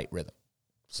 and the right rhythm.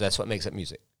 So that's what makes up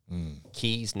music.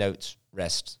 Keys, notes,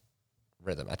 rests,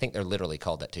 rhythm. I think they're literally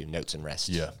called that too, notes and rests.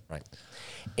 Yeah. Right.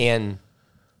 And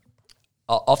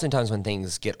oftentimes when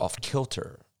things get off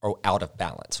kilter or out of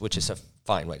balance, which is a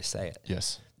fine way to say it.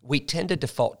 Yes. We tend to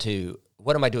default to,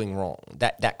 what am I doing wrong?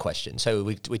 That question. So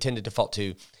we tend to default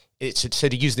to, so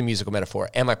to use the musical metaphor,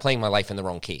 am I playing my life in the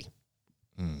wrong key?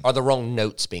 Are the wrong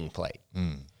notes being played?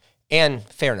 And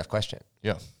fair enough question.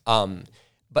 Yeah.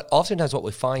 But oftentimes what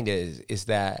we find is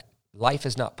that life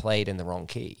is not played in the wrong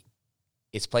key.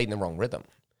 It's played in the wrong rhythm.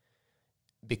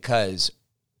 Because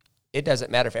it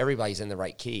doesn't matter if everybody's in the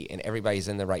right key and everybody's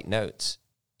in the right notes.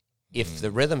 If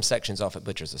the rhythm section's off, it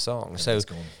butchers the song.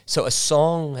 So a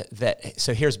song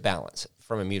so here's balance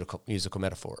from a musical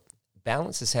metaphor.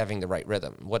 Balance is having the right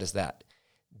rhythm. What is that?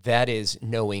 That is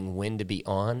knowing when to be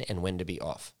on and when to be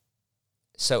off.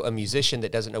 So a musician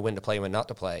that doesn't know when to play and when not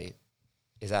to play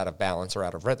is out of balance or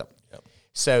out of rhythm. Yep.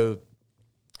 So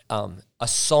a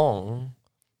song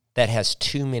that has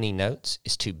too many notes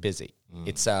is too busy.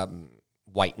 It's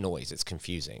white noise. It's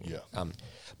confusing. Yeah.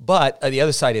 But the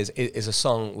other side is a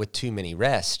song with too many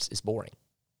rests is boring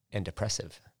and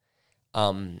depressive.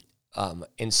 And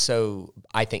so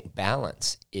I think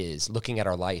balance is looking at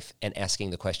our life and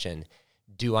asking the question,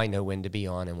 do I know when to be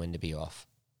on and when to be off?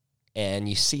 And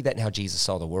you see that in how Jesus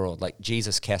saw the world. Like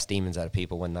Jesus cast demons out of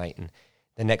people one night, and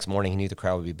the next morning he knew the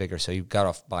crowd would be bigger, so he got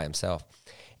off by himself.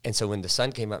 And so when the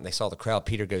sun came out and they saw the crowd,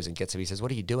 Peter goes and gets him. He says,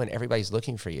 what are you doing? Everybody's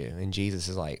looking for you. And Jesus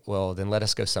is like, well, then let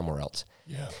us go somewhere else.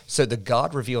 Yeah. So the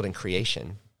God revealed in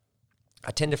creation,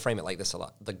 I tend to frame it like this a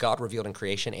lot. The God revealed in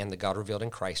creation and the God revealed in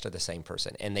Christ are the same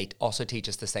person, and they also teach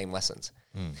us the same lessons.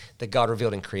 The God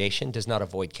revealed in creation does not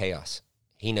avoid chaos.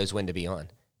 He knows when to be on,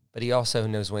 but he also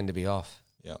knows when to be off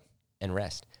and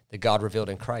rest. The God revealed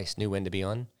in Christ knew when to be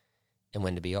on and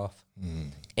when to be off.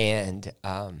 And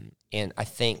I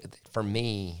think for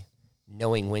me,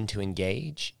 knowing when to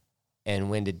engage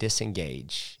and when to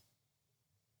disengage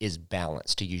is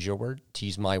balance. To use your word, to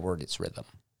use my word, it's rhythm.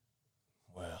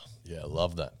 Wow. Yeah, I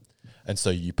love that. And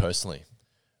so you personally,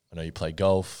 I know you play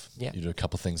golf. Yeah. You do a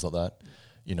couple of things like that.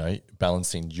 You know,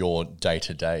 balancing your day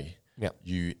to day. Yeah.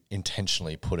 You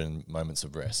intentionally put in moments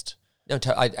of rest. No,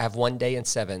 I have 1 day in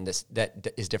 7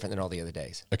 that is different than all the other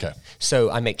days. Okay. So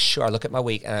I make sure I look at my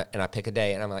week and I pick a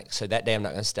day and I'm like, so that day I'm not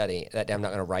going to study. That day I'm not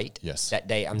going to write. Yes. That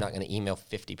day I'm not going to email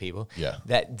 50 people. Yeah.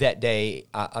 That day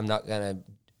I'm not going to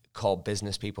call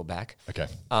business people back. Okay.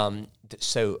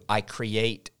 So I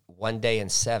create 1 day in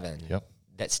 7 Yep.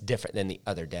 that's different than the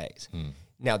other days.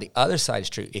 Now the other side is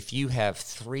true. If you have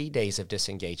 3 days of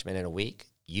disengagement in a week,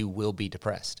 you will be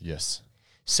depressed. Yes.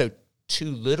 So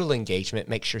too little engagement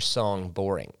makes your song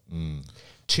boring.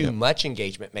 Too much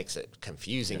engagement makes it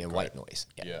confusing and white noise.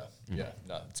 Yeah. Yeah.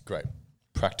 No, it's great.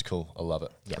 Practical. I love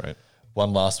it. Yeah. Great.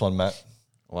 One last one, Matt.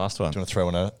 Last one. Do you want to throw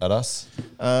one at us?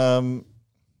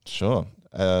 Sure.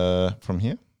 From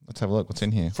here, let's have a look. What's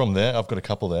in here? From there, I've got a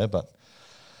couple there, but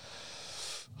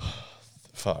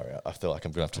far out. I feel like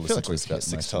I'm going to have to listen to this about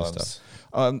 6 times.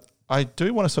 I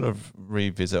do want to sort of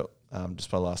revisit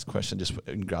just my last question, just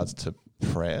in regards to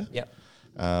prayer. Yeah.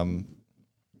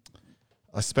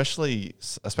 Especially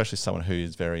someone who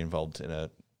is very involved in a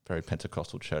very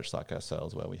Pentecostal church like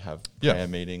ourselves, where we have Yeah. prayer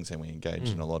meetings and we engage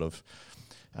in a lot of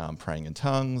praying in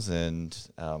tongues and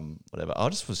whatever. I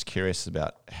just was curious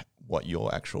about what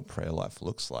your actual prayer life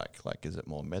looks like. Like, is it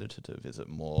more meditative? Is it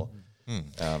more?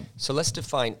 So let's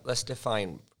define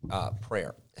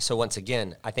prayer. So once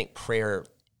again, I think prayer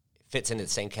fits into the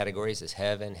same categories as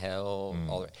heaven, hell,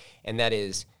 all that, and that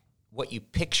is what you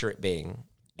picture it being,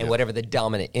 and whatever the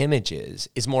dominant image is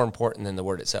more important than the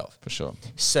word itself. For sure.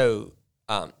 So,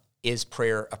 is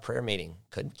prayer a prayer meeting?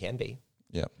 Can be.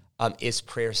 Yeah. Is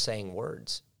prayer saying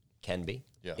words? Can be.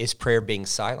 Yeah. Is prayer being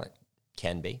silent?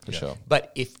 Can be. For sure.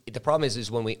 But if the problem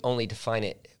is when we only define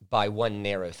it by one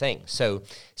narrow thing. So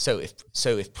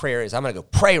if prayer is, I'm going to go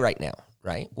pray right now,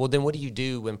 right? Well, then what do you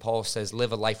do when Paul says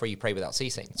live a life where you pray without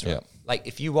ceasing? That's right. Like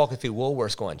if you walk through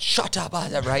Woolworths going shut up,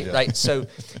 right? Yeah. Right. So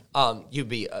you'd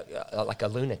be like a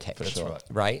lunatic. That's right.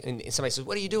 Right. And somebody says,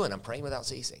 "What are you doing?" I'm praying without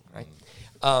ceasing.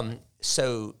 Right.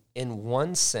 So in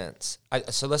one sense,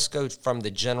 so let's go from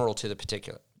the general to the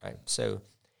particular. Right. So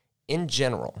in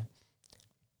general,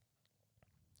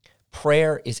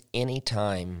 prayer is any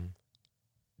time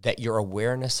that your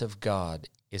awareness of God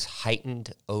is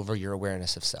heightened over your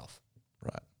awareness of self.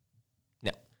 Right.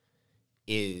 Now,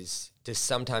 does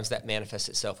sometimes that manifest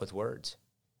itself with words?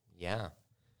 Yeah.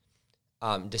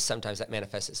 Does sometimes that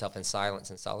manifest itself in silence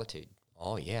and solitude?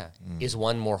 Oh, yeah. Is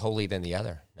one more holy than the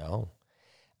other? No.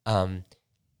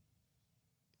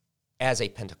 As a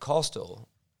Pentecostal,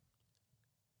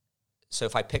 so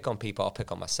if I pick on people, I'll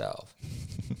pick on myself.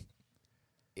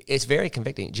 It's very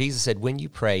convicting. Jesus said, when you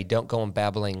pray, don't go on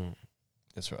babbling.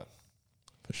 That's right.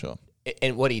 For sure.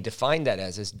 And what he defined that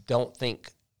as is don't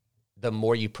think the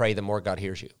more you pray, the more God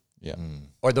hears you. Yeah.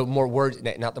 Or the more words,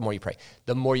 not the more you pray.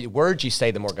 The more words you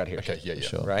say, the more God hears Okay, you. yeah.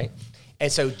 Sure. Right?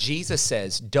 And so Jesus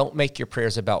says, don't make your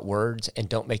prayers about words and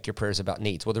don't make your prayers about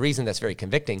needs. Well, the reason that's very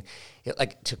convicting,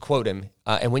 like to quote him,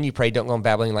 and when you pray, don't go on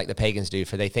babbling like the pagans do,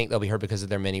 for they think they'll be heard because of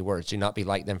their many words. Do not be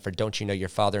like them, for don't you know your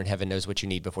Father in heaven knows what you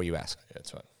need before you ask. Yeah,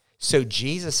 that's right. So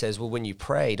Jesus says, well, when you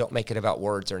pray, don't make it about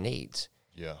words or needs.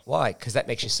 Yeah. Why? Because that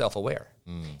makes you self-aware.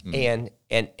 And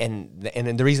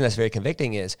the reason that's very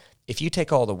convicting is if you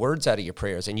take all the words out of your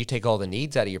prayers and you take all the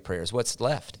needs out of your prayers, what's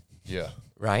left? Yeah.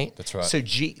 Right? That's right. So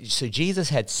Jesus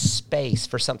had space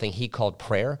for something he called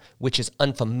prayer, which is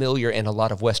unfamiliar in a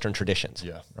lot of Western traditions.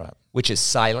 Yeah. Right. Which is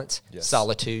silence, Yes.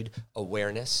 solitude,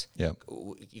 awareness. Yep.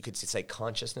 You could say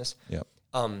consciousness. Yep.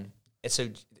 And so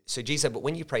So Jesus said, but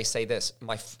when you pray, say this.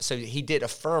 So he did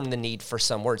affirm the need for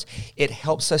some words. It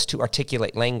helps us to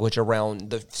articulate language around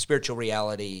the spiritual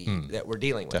reality that we're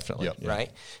dealing with. Definitely. Yep.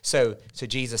 Right? So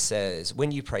Jesus says,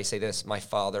 when you pray, say this, my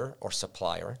Father or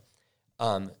supplier,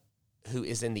 who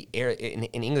is in the air. In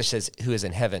English it says, who is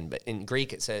in heaven, but in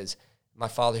Greek it says, my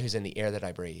Father who's in the air that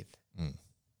I breathe.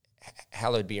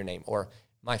 Hallowed be your name. Or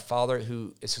my Father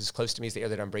who is as close to me as the air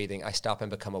that I'm breathing, I stop and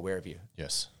become aware of you.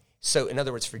 Yes. So in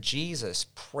other words, for Jesus,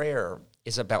 prayer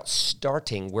is about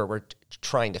starting where we're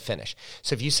trying to finish.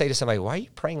 So if you say to somebody, why are you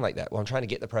praying like that? Well, I'm trying to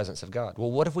get in the presence of God. Well,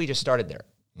 what if we just started there?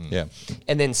 Yeah.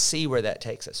 And then see where that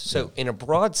takes us. So in a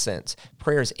broad sense,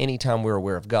 prayer is anytime we're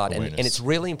aware of God. And it's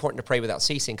really important to pray without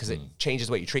ceasing because it changes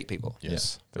the way you treat people.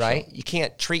 Yes. Right? Sure. You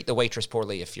can't treat the waitress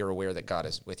poorly if you're aware that God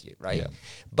is with you, right? Yeah.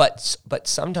 But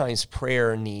sometimes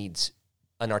prayer needs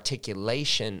an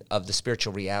articulation of the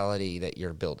spiritual reality that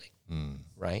you're building,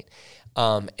 right?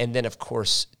 And then, of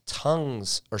course,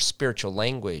 tongues or spiritual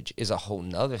language is a whole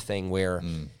nother thing where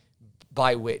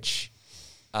by which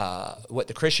what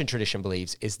the Christian tradition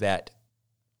believes is that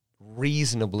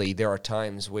reasonably there are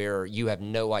times where you have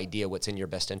no idea what's in your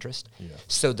best interest. Yeah.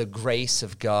 So the grace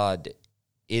of God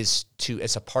is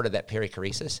as a part of that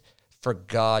perichoresis, for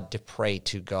God to pray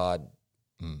to God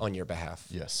on your behalf.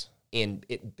 Yes. And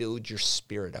it builds your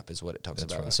spirit up is what it talks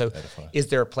about. Right. So is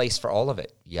there a place for all of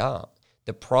it? Yeah.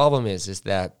 The problem is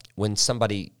that when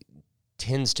somebody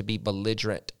tends to be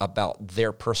belligerent about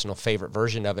their personal favorite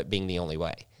version of it being the only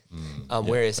way.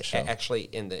 Whereas actually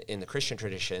in the Christian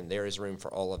tradition, there is room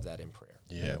for all of that in prayer.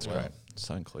 Yeah, that's great. It's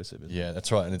so inclusive. Yeah, that's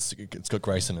right. And it's got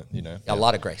grace in it, you know. A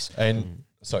lot of grace. And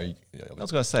sorry. I was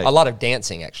going to say. A lot of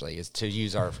dancing, actually, is to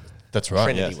use our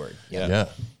Trinity word. Yeah.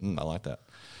 I like that.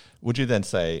 Would you then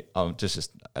say, just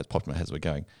as popped in my head as we're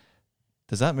going,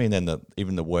 does that mean then that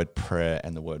even the word prayer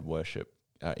and the word worship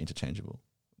are interchangeable?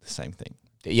 The same thing?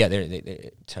 Yeah,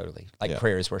 they're totally. Like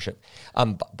prayer is worship.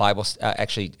 Bible,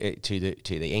 actually, to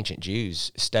the ancient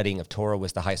Jews, studying of Torah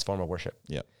was the highest form of worship.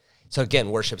 Yeah. So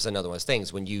again, worship is another one of those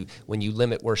things. When you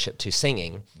limit worship to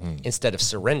singing instead of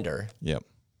surrender,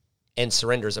 and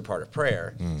surrender is a part of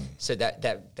prayer, so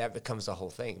that becomes the whole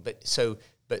thing.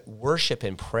 But worship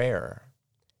and prayer,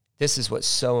 this is what's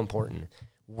so important.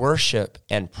 Worship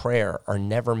and prayer are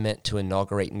never meant to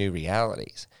inaugurate new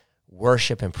realities.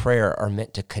 Worship and prayer are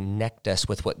meant to connect us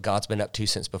with what God's been up to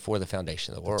since before the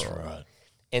foundation of the world. That's right.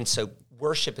 And so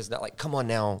worship is not like, come on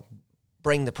now,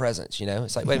 bring the presence, you know?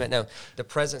 It's like, wait a minute, no, the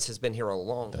presence has been here all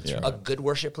along. That's right. A good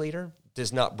worship leader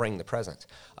does not bring the presence.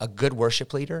 A good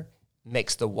worship leader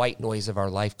makes the white noise of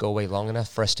our life go away long enough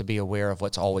for us to be aware of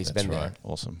what's always been there.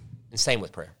 Awesome. And same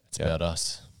with prayer. It's about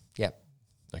us. Yeah.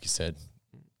 Like you said,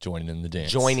 joining in the dance.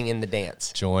 Joining in the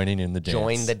dance. Joining in the dance.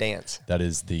 Join the dance. That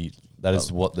is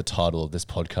what the title of this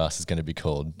podcast is going to be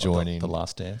called. Joining the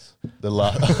last dance. The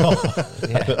last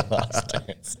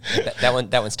dance. That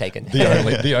one's taken.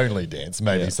 The only dance,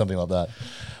 maybe something like that.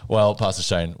 Well, Pastor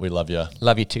Shane, we love you.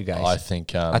 Love you too, guys. I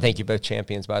think you're both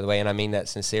champions, by the way, and I mean that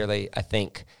sincerely. I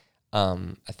think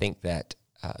that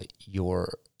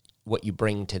what you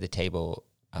bring to the table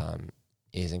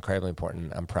is incredibly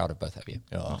important. I'm proud of both of you.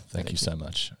 Oh, thank you so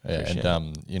much.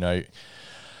 And you know,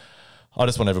 I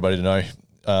just want everybody to know,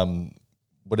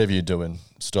 whatever you're doing,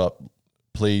 stop.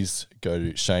 Please go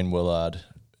to Shane Willard.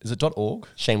 Is it .org?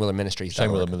 Shane Willard Ministries.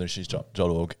 Shane Willard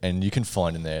Ministries.org, and you can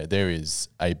find in there is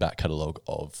a back catalogue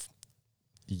of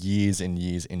years and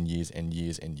years and years and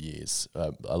years and years.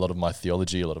 A lot of my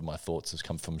theology, a lot of my thoughts has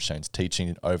come from Shane's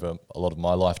teaching over a lot of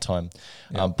my lifetime.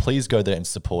 Please go there and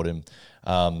support him.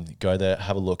 Go there,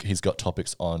 have a look. He's got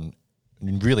topics on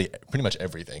really pretty much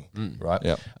everything, right?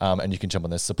 Yep. And you can jump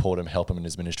on there, support him, help him in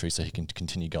his ministry so he can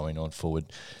continue going on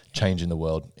forward, changing the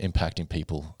world, impacting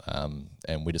people.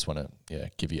 And we just want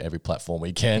to give you every platform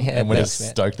we can. And we're just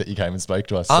stoked that you came and spoke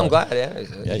to us. I'm glad.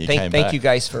 Thank you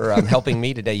guys for helping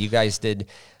me today. You guys did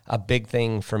a big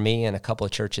thing for me and a couple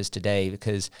of churches today,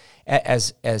 because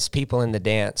as people in the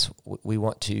dance, we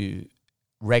want to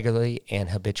regularly and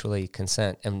habitually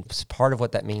consent. And part of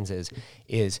what that means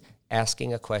is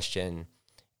asking a question.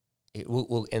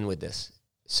 We'll end with this.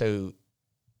 So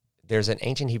there's an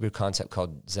ancient Hebrew concept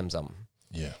called zimzum.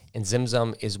 Yeah. And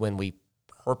zimzum is when we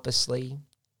purposely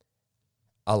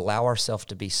allow ourselves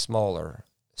to be smaller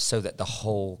so that the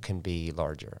whole can be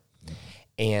larger.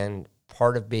 And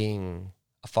part of being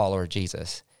a follower of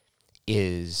Jesus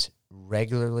is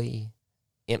regularly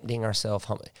emptying ourselves,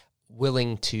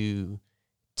 willing to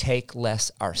take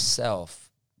less ourself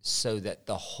so that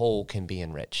the whole can be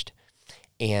enriched.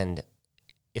 And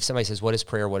if somebody says, what is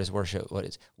prayer? What is worship?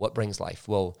 What brings life?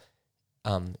 Well,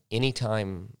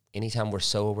 anytime anytime we're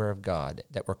so aware of God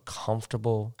that we're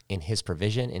comfortable in his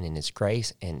provision and in his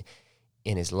grace and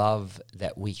in his love,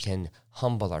 that we can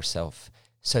humble ourselves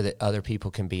so that other people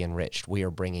can be enriched. We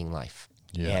are bringing life.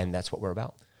 Yeah. And that's what we're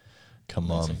about. Come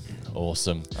on.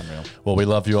 Awesome. Unreal. Well, we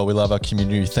love you all. We love our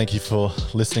community. Thank you for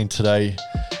listening today.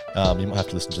 You might have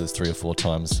to listen to this 3 or 4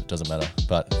 times. It doesn't matter.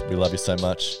 But we love you so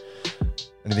much.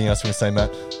 Anything else you want to say,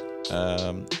 Matt?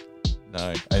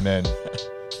 No. Amen.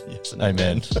 Yes and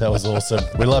Amen. That was awesome.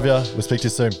 We love you. We'll speak to you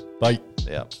soon. Bye.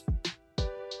 Yeah.